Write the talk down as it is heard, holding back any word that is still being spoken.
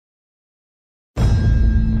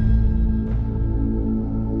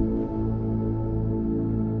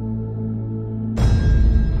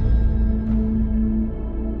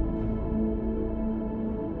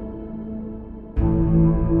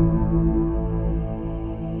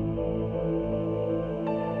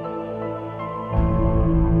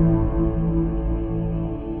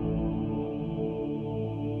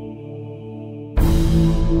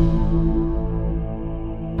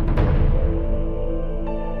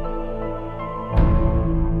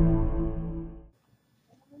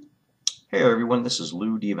everyone, this is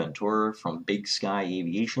Lou DiVentura from Big Sky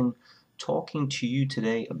Aviation, talking to you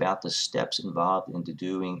today about the steps involved into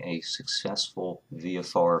doing a successful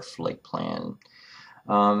VFR flight plan.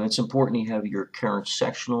 It's important you have your current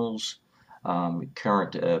sectionals,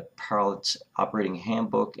 current pilot's operating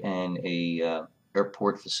handbook, and a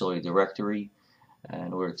airport facility directory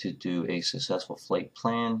in order to do a successful flight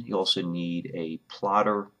plan. You also need a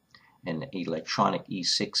plotter, an electronic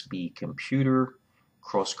E6B computer,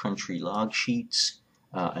 cross-country log sheets,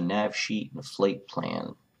 a nav sheet, and a flight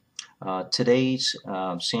plan. Today's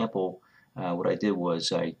sample, what I did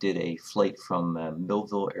was I did a flight from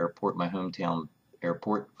Millville Airport, my hometown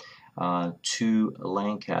airport, to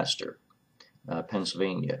Lancaster,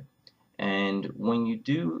 Pennsylvania. And when you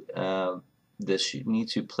do this, you need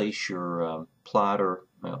to place your plotter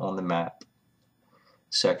on the map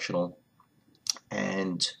sectional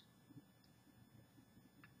and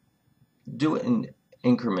do it in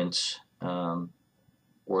increments,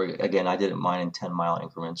 or again, I did mine in 10-mile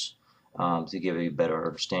increments to give a better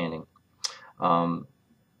understanding. You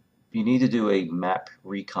need to do a Map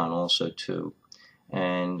Recon also too,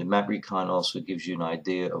 and Map Recon also gives you an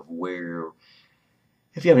idea of where,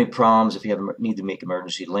 if you have any problems, if you need to make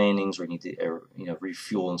emergency landings or need to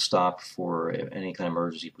refuel and stop for any kind of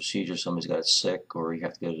emergency procedure, somebody's got sick or you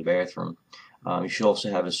have to go to the bathroom. You should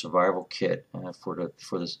also have a survival kit for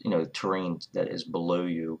the terrain that is below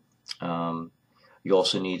you. You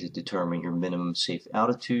also need to determine your minimum safe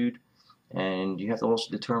altitude, and you have to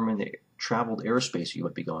also determine the traveled airspace you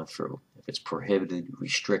might be going through. If it's prohibited,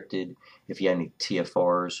 restricted, if you have any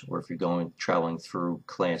TFRs, or if you're traveling through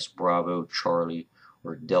Class Bravo, Charlie,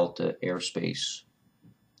 or Delta airspace.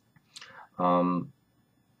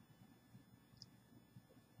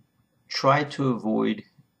 Try to avoid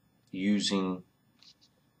using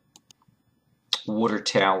water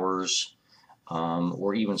towers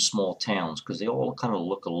or even small towns, because they all kind of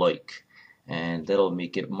look alike, and that'll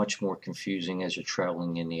make it much more confusing as you're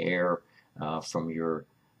traveling in the air from your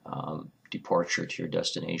departure to your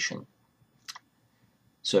destination.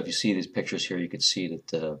 So if you see these pictures here, you can see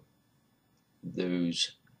that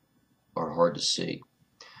those are hard to see.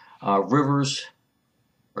 Rivers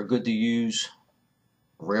are good to use.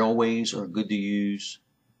 Railways are good to use.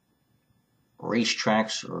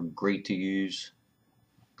 Racetracks are great to use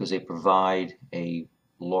because they provide a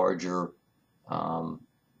larger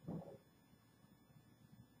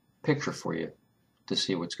picture for you to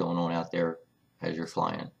see what's going on out there as you're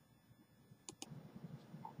flying.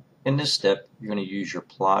 In this step, you're going to use your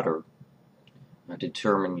plotter to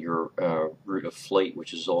determine your route of flight,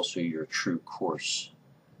 which is also your true course.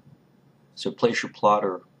 So place your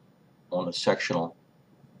plotter on the sectional.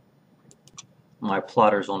 My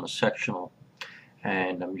plotter is on the sectional,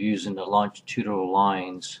 and I'm using the longitudinal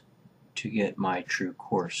lines to get my true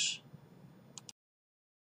course.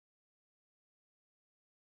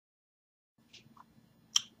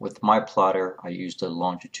 With my plotter, I used a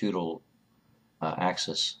longitudinal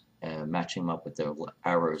axis, matching them up with the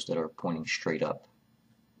arrows that are pointing straight up.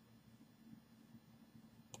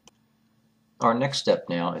 Our next step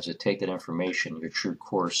now is to take that information, your true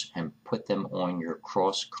course, and put them on your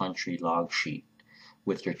cross-country log sheet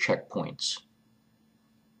with your checkpoints,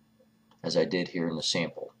 as I did here in the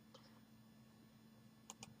sample.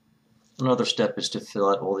 Another step is to fill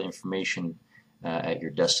out all the information at your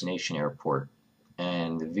destination airport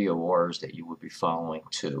and the VORs that you would be following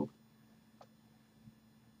too.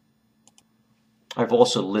 I've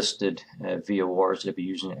also listed VORs that I'll be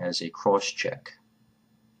using as a cross-check.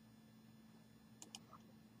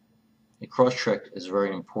 A cross-check is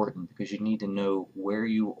very important because you need to know where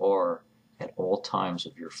you are at all times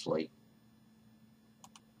of your flight.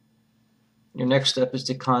 Your next step is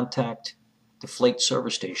to contact the flight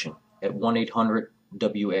service station at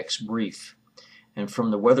 1-800-WX-BRIEF, and from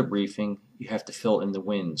the weather briefing you have to fill in the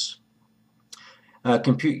winds.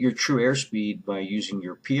 Compute your true airspeed by using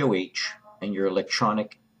your POH and your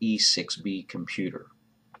electronic E6B computer.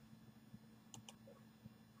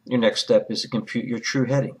 Your next step is to compute your true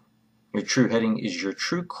heading. Your true heading is your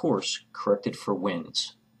true course corrected for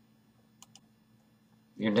winds.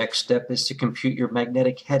 Your next step is to compute your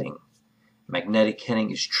magnetic heading. Magnetic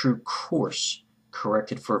heading is true course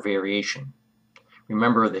corrected for variation.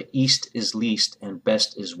 Remember that east is least and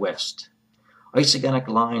best is west. Isogonic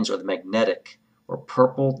lines are the magnetic or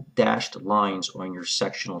purple dashed lines on your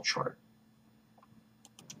sectional chart.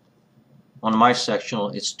 On my sectional,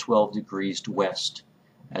 it's 12 degrees west,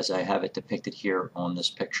 as I have it depicted here on this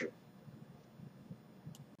picture.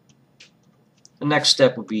 The next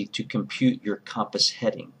step would be to compute your compass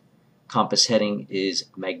heading. Compass heading is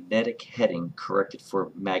magnetic heading corrected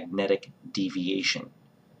for magnetic deviation.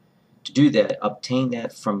 To do that, obtain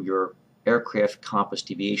that from your aircraft compass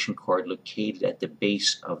deviation card located at the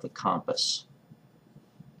base of the compass.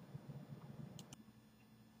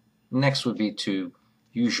 Next would be to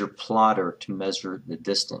use your plotter to measure the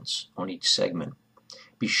distance on each segment.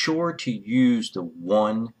 Be sure to use the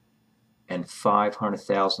 1 and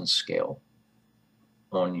 500,000 scale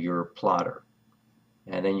on your plotter,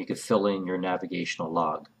 and then you can fill in your navigational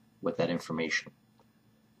log with that information.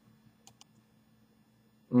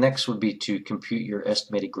 Next would be to compute your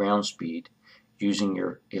estimated ground speed using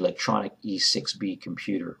your electronic E6B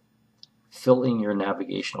computer. Fill in your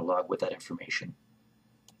navigational log with that information.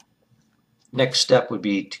 Next step would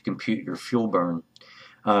be to compute your fuel burn.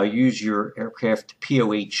 Use your aircraft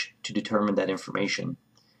POH to determine that information.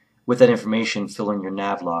 With that information, fill in your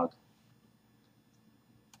nav log.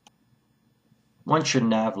 Once your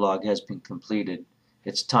nav log has been completed,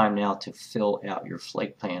 it's time now to fill out your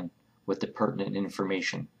flight plan with the pertinent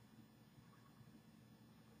information.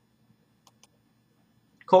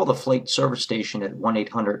 Call the flight service station at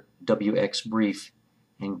 1-800-WX-BRIEF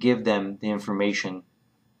and give them the information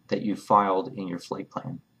that you filed in your flight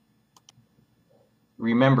plan.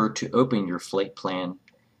 Remember to open your flight plan,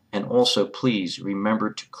 and also please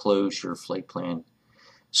remember to close your flight plan.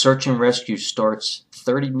 Search and rescue starts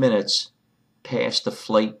 30 minutes past the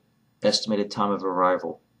flight estimated time of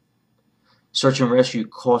arrival. Search and rescue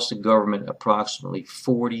costs the government approximately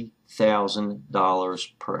 $40,000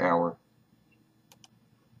 per hour.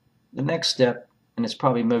 The next step, and it's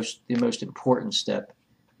probably the most important step,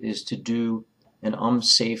 is to do an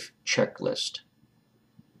unsafe checklist.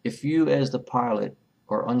 If you as the pilot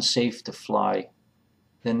are unsafe to fly,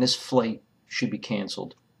 then this flight should be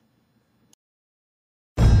canceled.